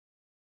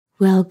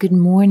Well, good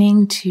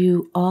morning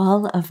to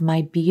all of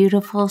my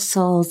beautiful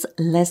souls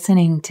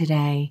listening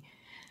today.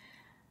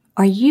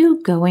 Are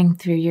you going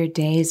through your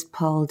days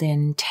pulled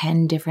in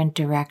 10 different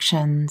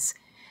directions?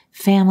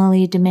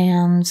 Family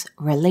demands,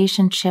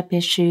 relationship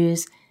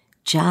issues,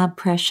 job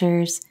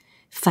pressures,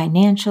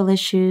 financial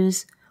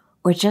issues,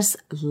 or just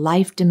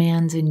life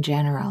demands in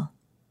general?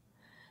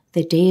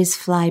 The days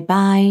fly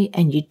by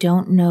and you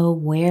don't know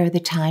where the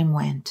time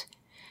went,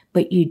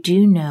 but you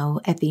do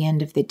know at the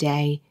end of the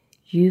day,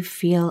 you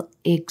feel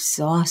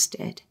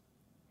exhausted.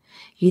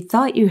 You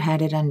thought you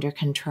had it under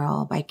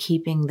control by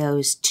keeping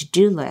those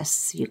to-do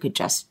lists you could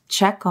just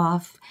check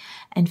off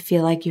and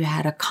feel like you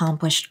had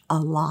accomplished a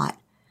lot.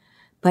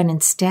 But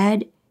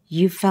instead,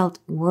 you felt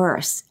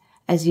worse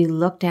as you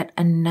looked at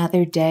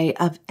another day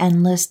of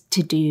endless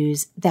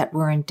to-dos that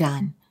weren't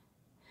done.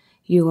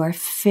 You are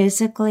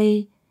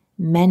physically,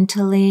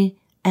 mentally,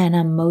 and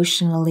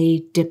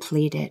emotionally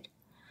depleted.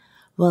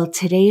 Well,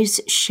 today's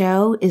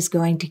show is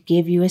going to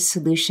give you a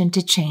solution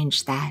to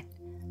change that.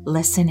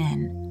 Listen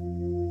in.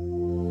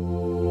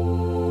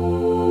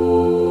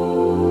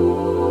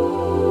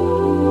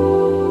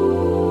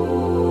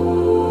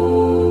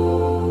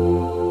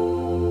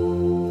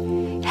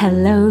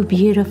 Hello,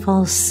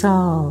 beautiful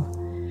soul.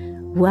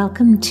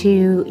 Welcome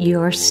to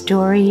Your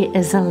Story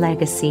is a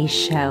Legacy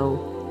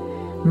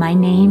show. My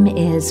name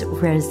is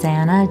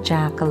Rosanna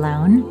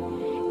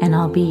Jackalone, and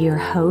I'll be your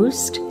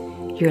host,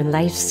 your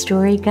life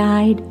story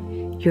guide,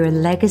 your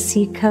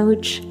legacy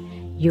coach,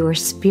 your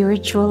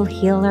spiritual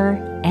healer,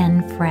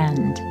 and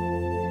friend.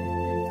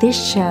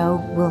 This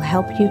show will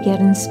help you get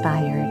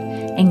inspired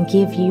and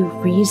give you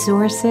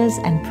resources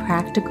and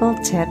practical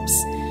tips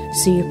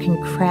so you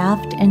can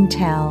craft and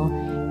tell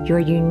your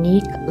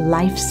unique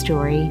life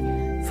story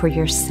for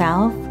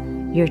yourself,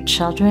 your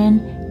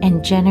children,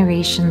 and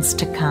generations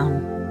to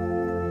come.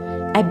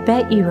 I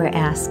bet you are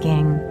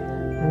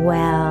asking,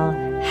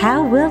 well,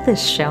 how will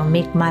this show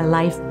make my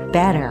life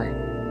better?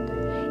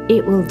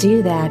 It will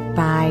do that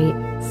by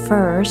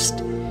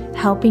first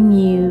helping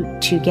you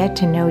to get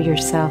to know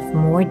yourself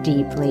more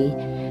deeply,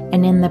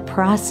 and in the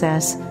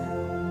process,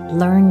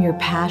 learn your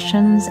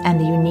passions and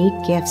the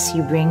unique gifts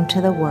you bring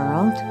to the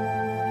world.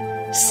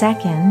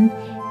 Second,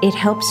 it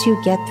helps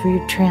you get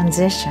through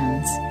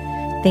transitions,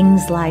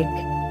 things like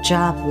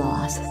job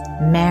loss,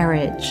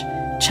 marriage,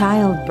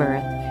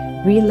 childbirth,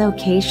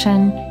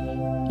 relocation,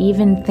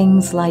 even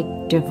things like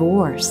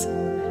divorce.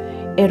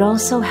 It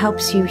also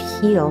helps you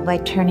heal by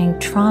turning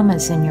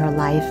traumas in your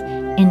life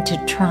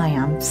into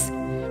triumphs.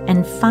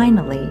 And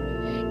finally,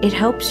 it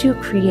helps you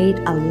create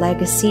a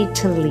legacy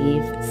to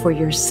leave for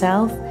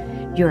yourself,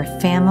 your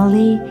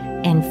family,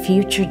 and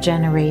future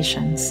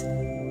generations.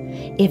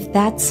 If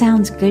that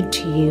sounds good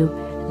to you,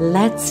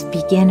 let's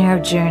begin our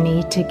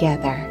journey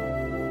together.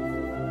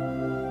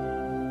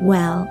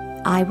 Well,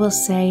 I will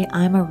say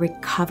I'm a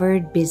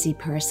recovered busy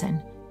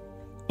person.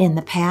 In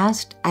the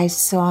past, I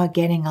saw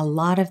getting a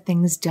lot of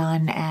things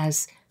done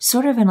as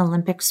sort of an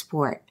Olympic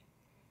sport.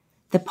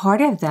 The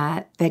part of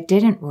that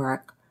didn't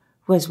work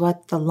was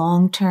what the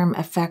long-term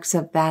effects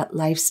of that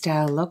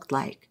lifestyle looked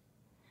like.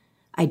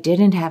 I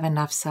didn't have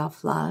enough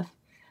self-love.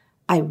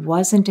 I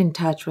wasn't in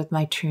touch with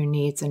my true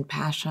needs and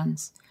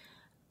passions.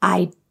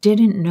 I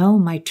didn't know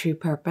my true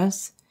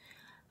purpose.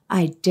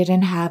 I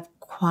didn't have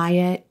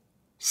quiet,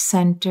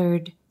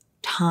 centered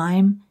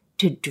time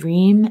to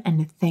dream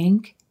and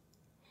think.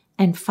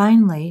 And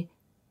finally,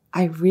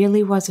 I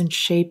really wasn't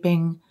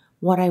shaping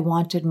what I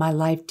wanted my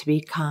life to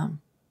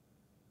become.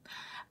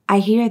 I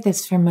hear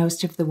this from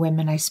most of the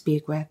women I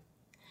speak with.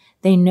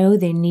 They know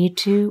they need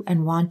to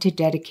and want to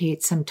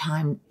dedicate some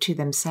time to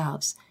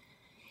themselves.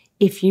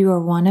 If you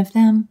are one of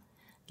them,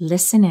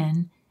 listen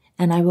in,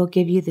 and I will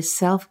give you the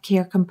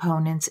self-care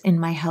components in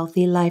my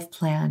Healthy Life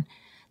Plan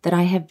that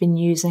I have been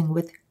using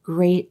with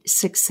great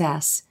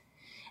success,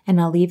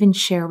 and I'll even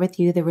share with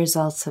you the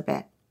results of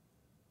it.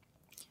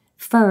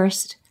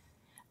 First,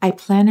 I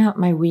plan out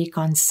my week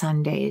on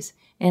Sundays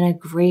in a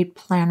great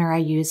planner I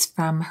use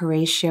from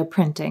Horatio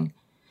Printing.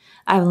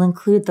 I will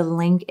include the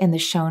link in the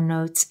show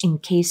notes in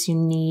case you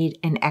need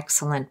an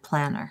excellent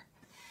planner.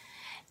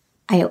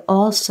 I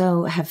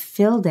also have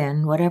filled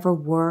in whatever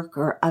work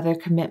or other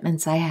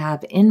commitments I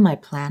have in my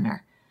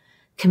planner.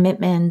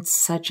 Commitments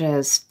such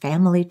as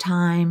family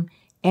time,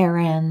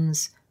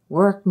 errands,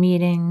 work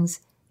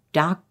meetings,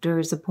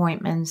 doctor's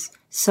appointments,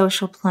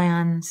 social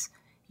plans.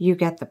 You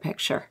get the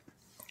picture.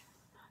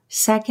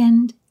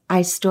 Second,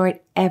 I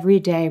start every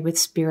day with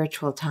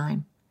spiritual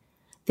time.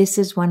 This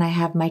is when I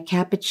have my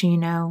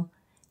cappuccino,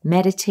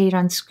 meditate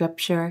on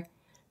scripture,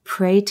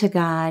 pray to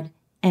God,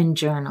 and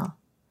journal.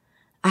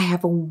 I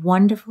have a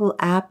wonderful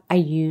app I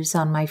use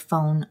on my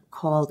phone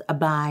called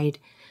Abide,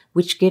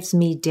 which gives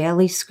me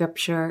daily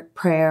scripture,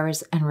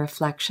 prayers, and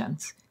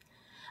reflections.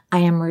 I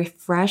am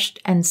refreshed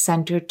and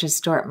centered to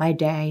start my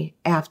day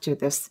after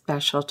this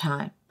special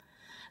time.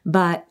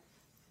 But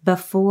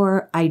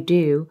before I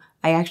do,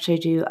 I actually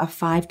do a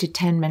 5 to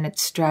 10 minute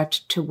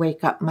stretch to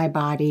wake up my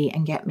body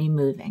and get me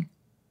moving.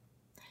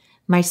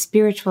 My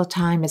spiritual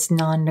time is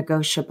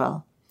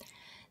non-negotiable.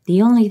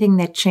 The only thing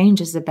that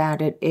changes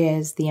about it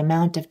is the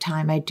amount of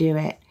time I do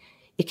it.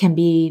 It can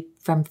be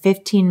from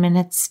 15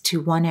 minutes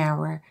to 1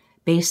 hour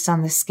based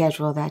on the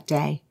schedule that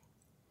day.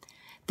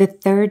 The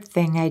third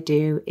thing I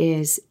do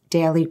is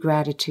daily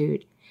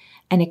gratitude,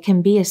 and it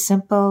can be as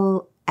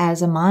simple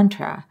as a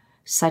mantra,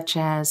 such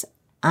as,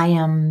 I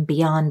am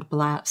beyond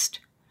blessed.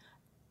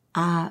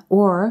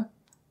 Or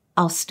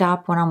I'll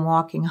stop when I'm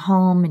walking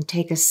home and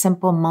take a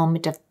simple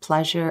moment of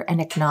pleasure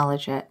and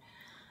acknowledge it.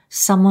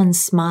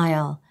 Someone's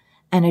smile,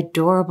 an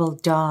adorable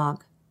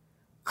dog,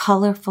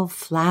 colorful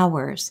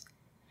flowers.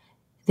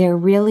 There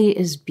really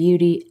is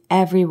beauty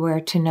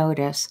everywhere to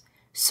notice,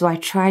 so I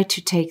try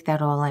to take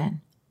that all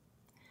in.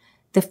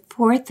 The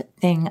fourth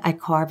thing I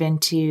carve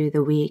into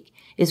the week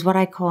is what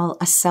I call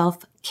a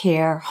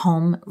self-care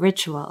home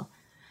ritual.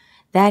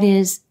 That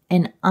is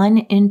an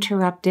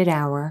uninterrupted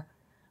hour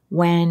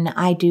when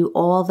I do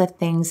all the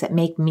things that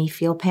make me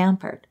feel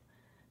pampered.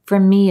 For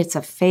me, it's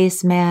a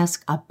face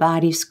mask, a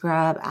body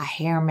scrub, a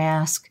hair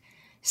mask,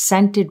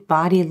 scented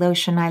body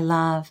lotion I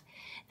love,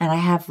 and I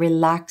have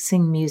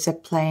relaxing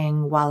music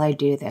playing while I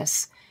do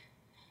this.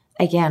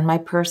 Again, my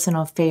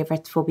personal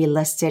favorites will be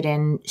listed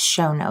in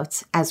show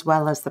notes, as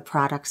well as the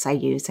products I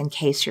use in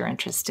case you're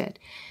interested.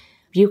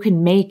 You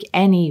can make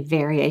any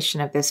variation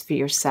of this for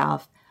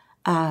yourself.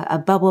 A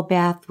bubble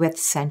bath with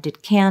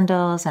scented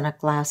candles and a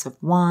glass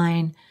of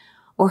wine,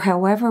 or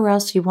however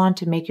else you want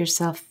to make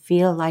yourself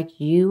feel like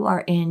you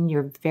are in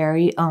your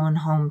very own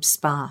home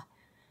spa.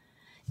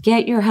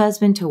 Get your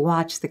husband to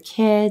watch the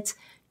kids,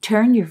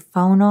 turn your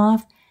phone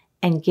off,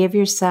 and give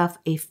yourself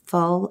a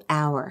full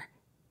hour.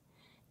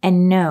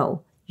 And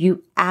no,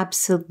 you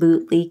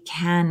absolutely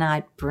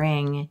cannot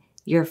bring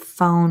your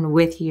phone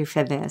with you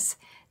for this.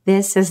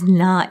 This is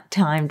not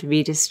time to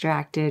be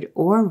distracted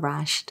or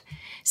rushed,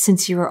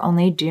 since you are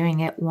only doing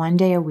it 1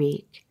 day a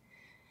week.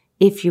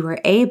 If you are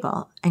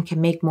able and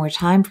can make more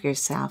time for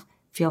yourself,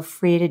 feel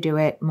free to do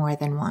it more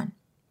than one.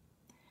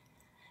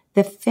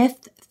 The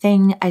fifth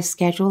thing I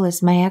schedule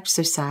is my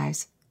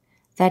exercise.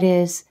 That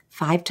is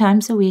 5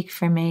 times a week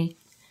for me.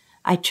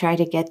 I try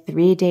to get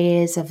 3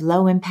 days of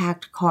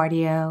low-impact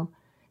cardio,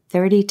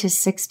 30 to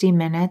 60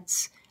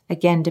 minutes,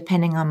 again,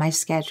 depending on my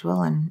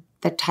schedule and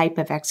the type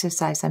of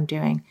exercise I'm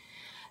doing.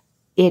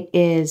 It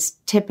is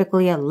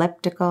typically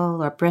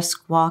elliptical or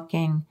brisk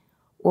walking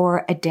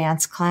or a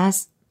dance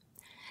class.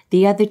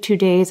 The other 2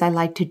 days I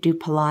like to do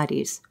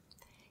Pilates.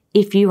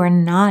 If you are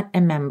not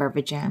a member of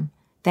a gym,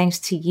 thanks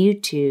to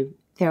YouTube,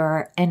 there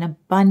are an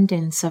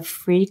abundance of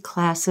free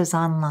classes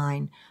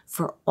online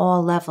for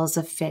all levels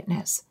of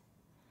fitness.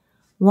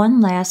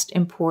 One last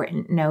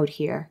important note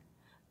here.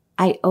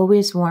 I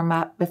always warm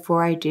up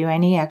before I do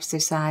any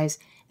exercise,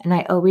 and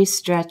I always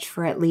stretch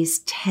for at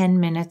least 10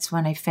 minutes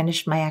when I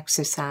finish my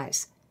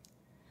exercise.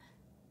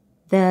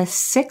 The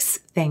sixth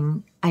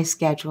thing I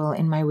schedule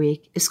in my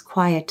week is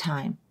quiet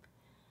time.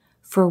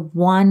 For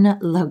 1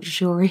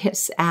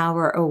 luxurious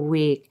hour a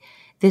week,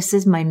 this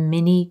is my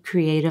mini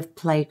creative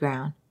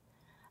playground.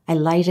 I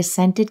light a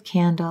scented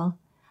candle,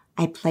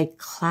 I play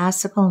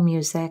classical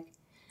music,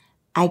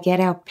 I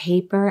get out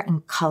paper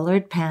and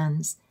colored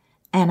pens,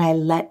 and I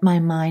let my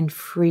mind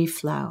free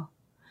flow.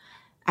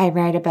 I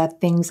write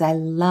about things I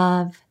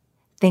love,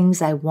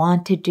 things I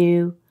want to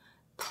do,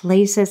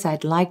 places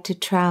I'd like to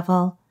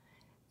travel,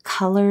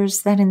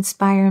 colors that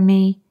inspire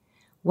me,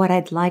 what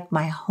I'd like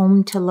my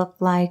home to look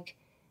like,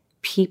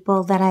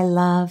 people that I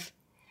love,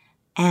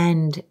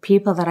 and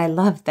people that I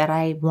love that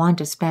I want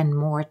to spend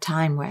more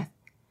time with.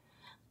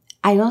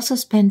 I also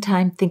spend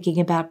time thinking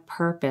about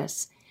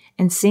purpose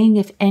and seeing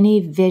if any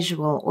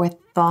visual or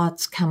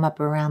thoughts come up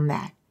around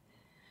that.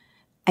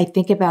 I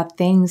think about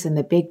things in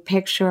the big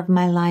picture of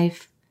my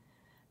life.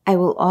 I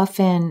will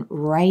often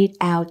write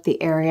out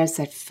the areas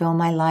that fill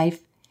my life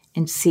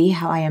and see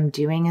how I am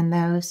doing in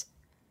those.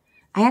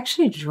 I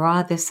actually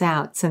draw this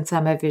out since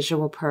I'm a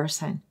visual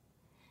person.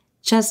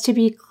 Just to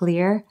be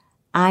clear,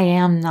 I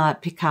am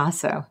not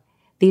Picasso.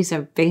 These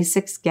are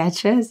basic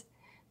sketches,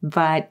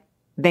 but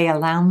they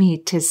allow me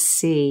to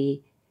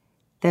see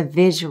the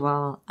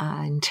visual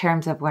in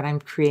terms of what I'm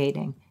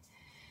creating.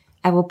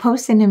 I will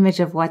post an image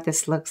of what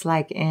this looks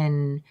like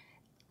in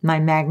my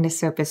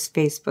Magnus Opus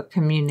Facebook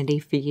community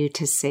for you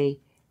to see.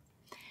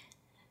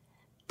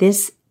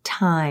 This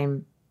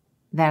time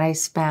that I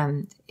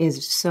spend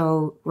is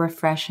so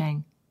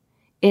refreshing.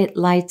 It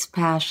lights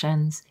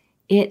passions,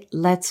 it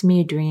lets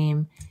me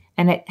dream,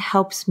 and it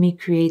helps me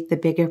create the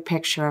bigger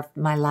picture of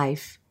my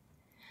life.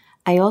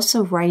 I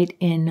also write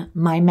in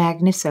my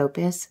Magnus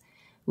Opus,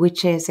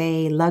 which is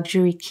a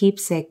luxury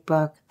keepsake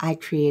book I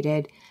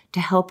created to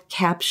help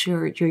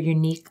capture your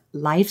unique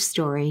life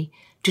story,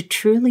 to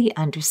truly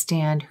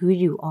understand who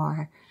you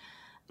are,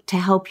 to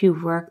help you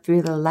work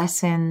through the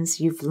lessons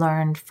you've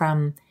learned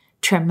from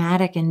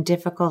traumatic and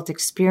difficult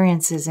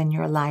experiences in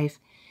your life,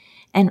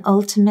 and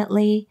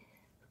ultimately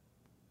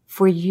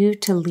for you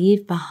to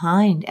leave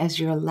behind as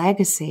your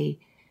legacy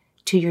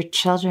to your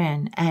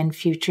children and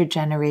future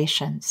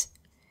generations.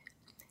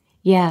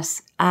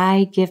 Yes,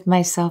 I give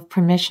myself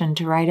permission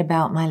to write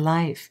about my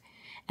life,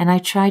 and I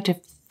try to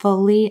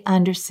fully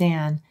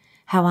understand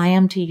how I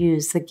am to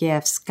use the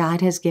gifts God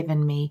has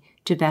given me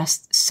to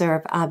best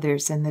serve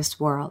others in this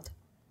world.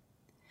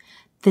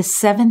 The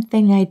seventh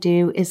thing I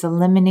do is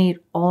eliminate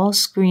all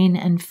screen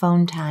and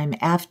phone time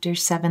after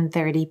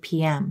 7:30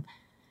 p.m.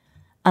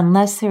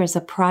 Unless there is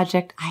a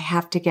project I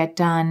have to get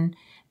done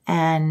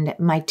and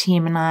my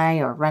team and I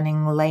are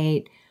running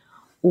late,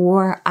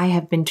 or I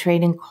have been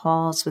trading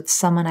calls with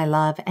someone I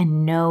love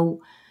and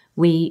know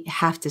we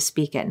have to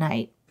speak at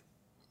night.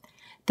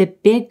 The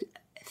big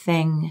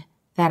thing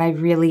that I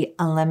really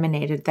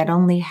eliminated that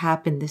only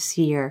happened this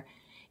year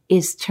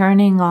is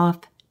turning off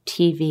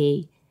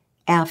TV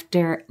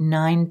after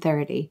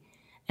 9:30.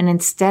 And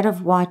instead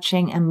of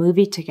watching a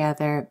movie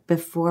together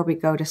before we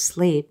go to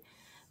sleep,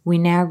 we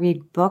now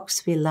read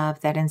books we love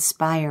that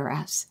inspire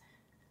us.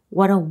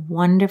 What a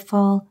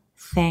wonderful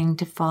thing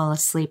to fall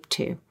asleep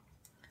to.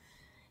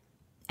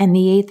 And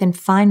the eighth and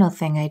final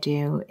thing I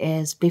do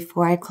is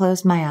before I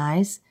close my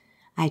eyes,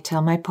 I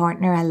tell my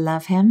partner I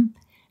love him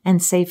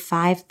and say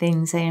 5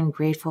 things I am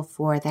grateful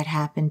for that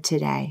happened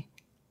today.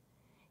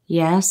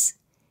 Yes,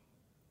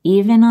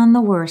 even on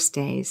the worst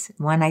days,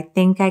 when I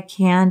think I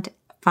can't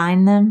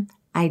find them,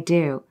 I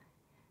do.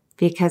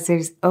 Because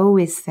there's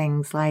always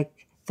things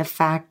like the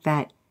fact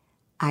that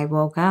I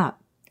woke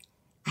up.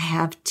 I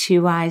have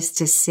 2 eyes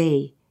to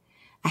see.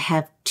 I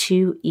have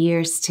 2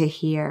 ears to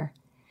hear.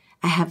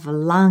 I have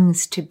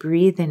lungs to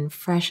breathe in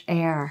fresh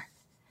air.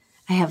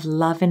 I have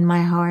love in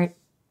my heart.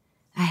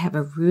 I have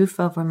a roof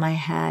over my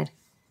head.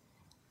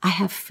 I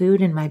have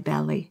food in my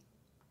belly.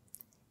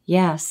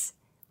 Yes,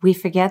 we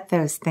forget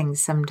those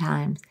things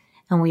sometimes,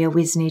 and we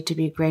always need to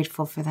be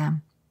grateful for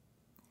them.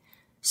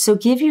 So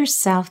give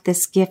yourself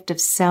this gift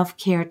of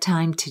self-care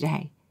time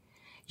today.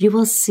 You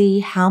will see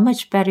how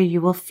much better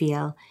you will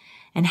feel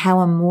and how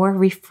a more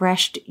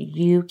refreshed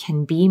you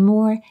can be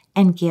more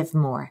and give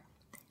more.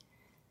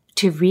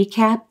 To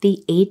recap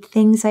the 8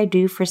 things I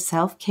do for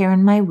self-care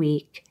in my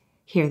week,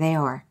 here they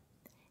are.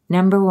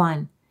 Number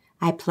 1,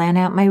 I plan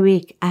out my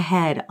week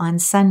ahead on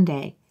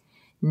Sunday.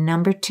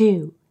 Number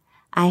 2,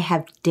 I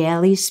have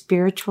daily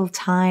spiritual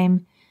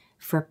time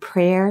for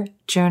prayer,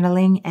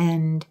 journaling,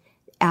 and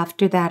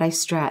after that I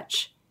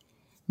stretch.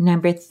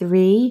 Number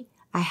 3,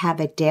 I have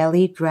a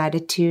daily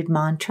gratitude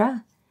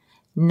mantra.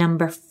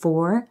 Number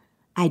 4,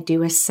 I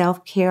do a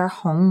self-care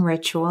home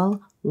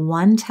ritual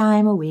 1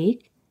 time a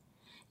week.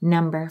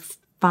 Number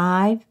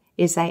 5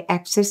 is I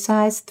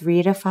exercise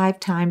 3 to 5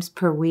 times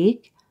per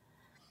week.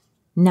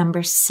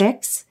 Number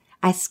 6,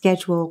 I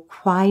schedule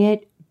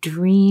quiet,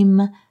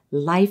 dream,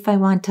 life I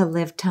want to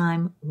live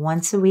time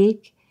once a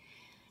week.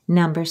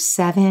 Number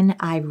 7,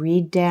 I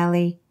read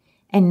daily.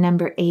 And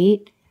number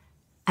 8,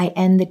 I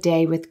end the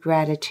day with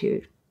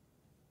gratitude.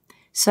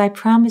 So I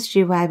promised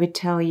you I would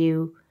tell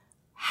you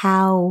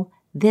how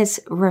this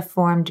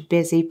reformed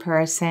busy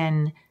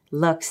person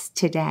looks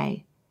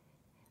today.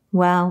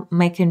 Well,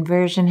 my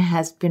conversion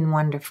has been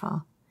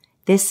wonderful.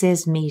 This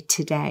is me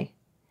today.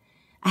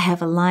 I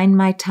have aligned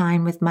my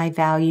time with my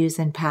values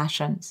and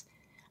passions.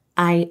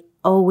 I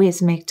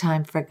always make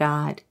time for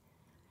God.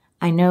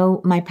 I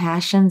know my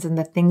passions and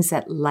the things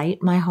that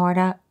light my heart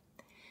up.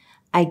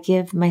 I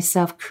give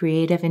myself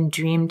creative and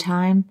dream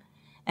time.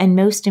 And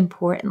most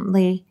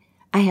importantly,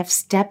 I have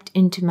stepped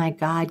into my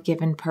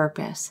God-given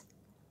purpose.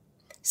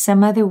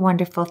 Some other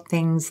wonderful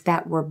things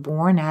that were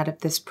born out of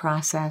this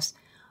process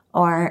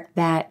are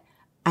that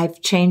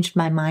I've changed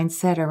my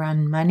mindset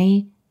around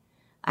money.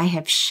 I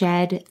have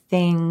shed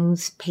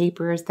things,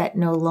 papers that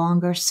no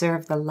longer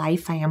serve the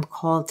life I am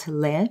called to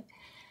live.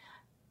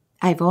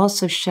 I've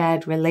also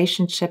shed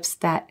relationships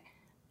that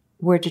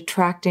were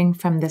detracting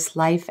from this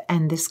life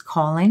and this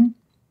calling.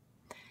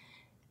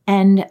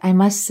 And I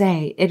must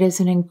say, it is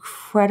an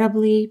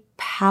incredibly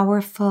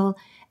powerful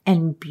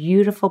and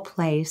beautiful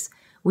place,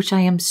 which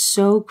I am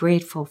so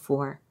grateful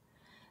for.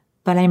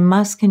 But I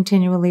must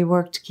continually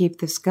work to keep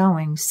this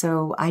going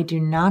so I do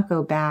not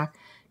go back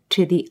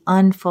to the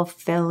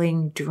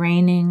unfulfilling,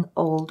 draining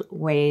old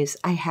ways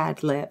I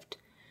had lived.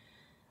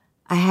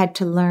 I had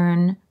to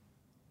learn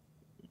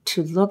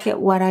to look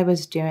at what I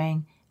was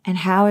doing and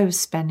how I was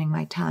spending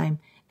my time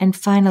and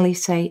finally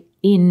say,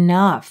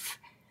 enough.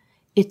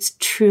 It's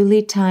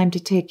truly time to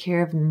take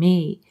care of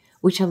me,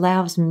 which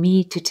allows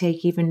me to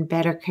take even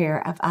better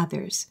care of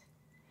others.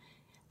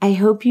 I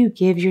hope you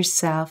give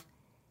yourself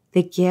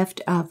the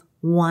gift of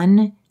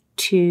 1,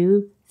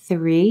 2,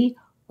 3,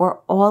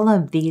 or all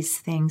of these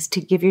things to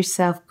give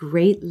yourself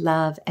great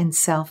love and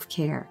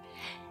self-care.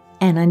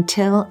 And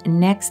until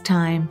next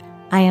time,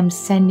 I am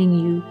sending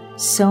you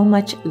so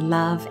much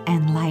love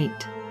and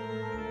light.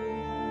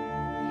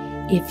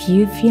 If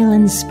you feel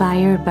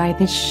inspired by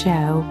this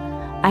show,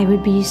 I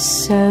would be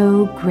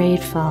so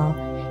grateful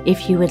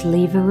if you would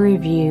leave a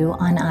review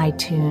on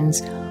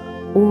iTunes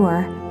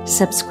or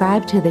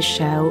subscribe to the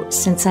show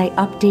since I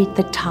update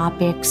the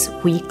topics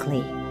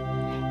weekly.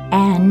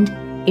 And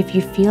if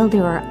you feel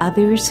there are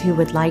others who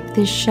would like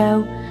this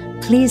show,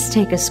 please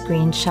take a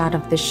screenshot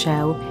of the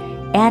show,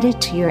 add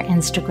it to your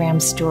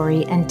Instagram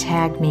story, and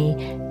tag me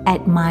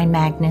at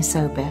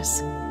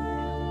MyMagnusOpus.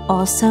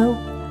 Also,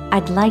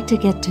 I'd like to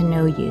get to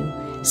know you,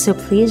 so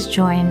please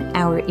join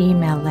our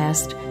email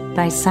list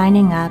by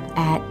signing up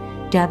at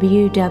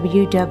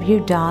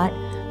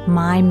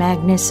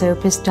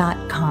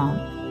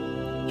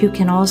www.mymagnusopus.com. You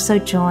can also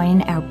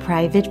join our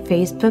private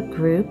Facebook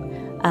group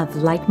of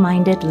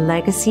like-minded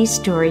legacy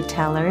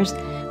storytellers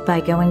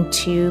by going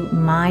to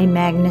My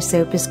Magnus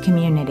Opus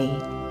Community.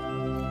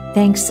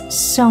 Thanks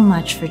so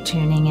much for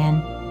tuning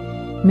in.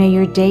 May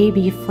your day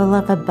be full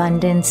of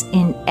abundance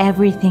in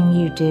everything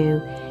you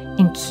do,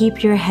 and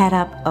keep your head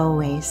up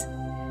always.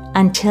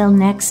 Until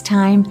next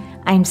time,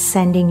 I'm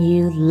sending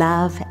you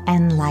love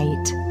and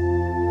light.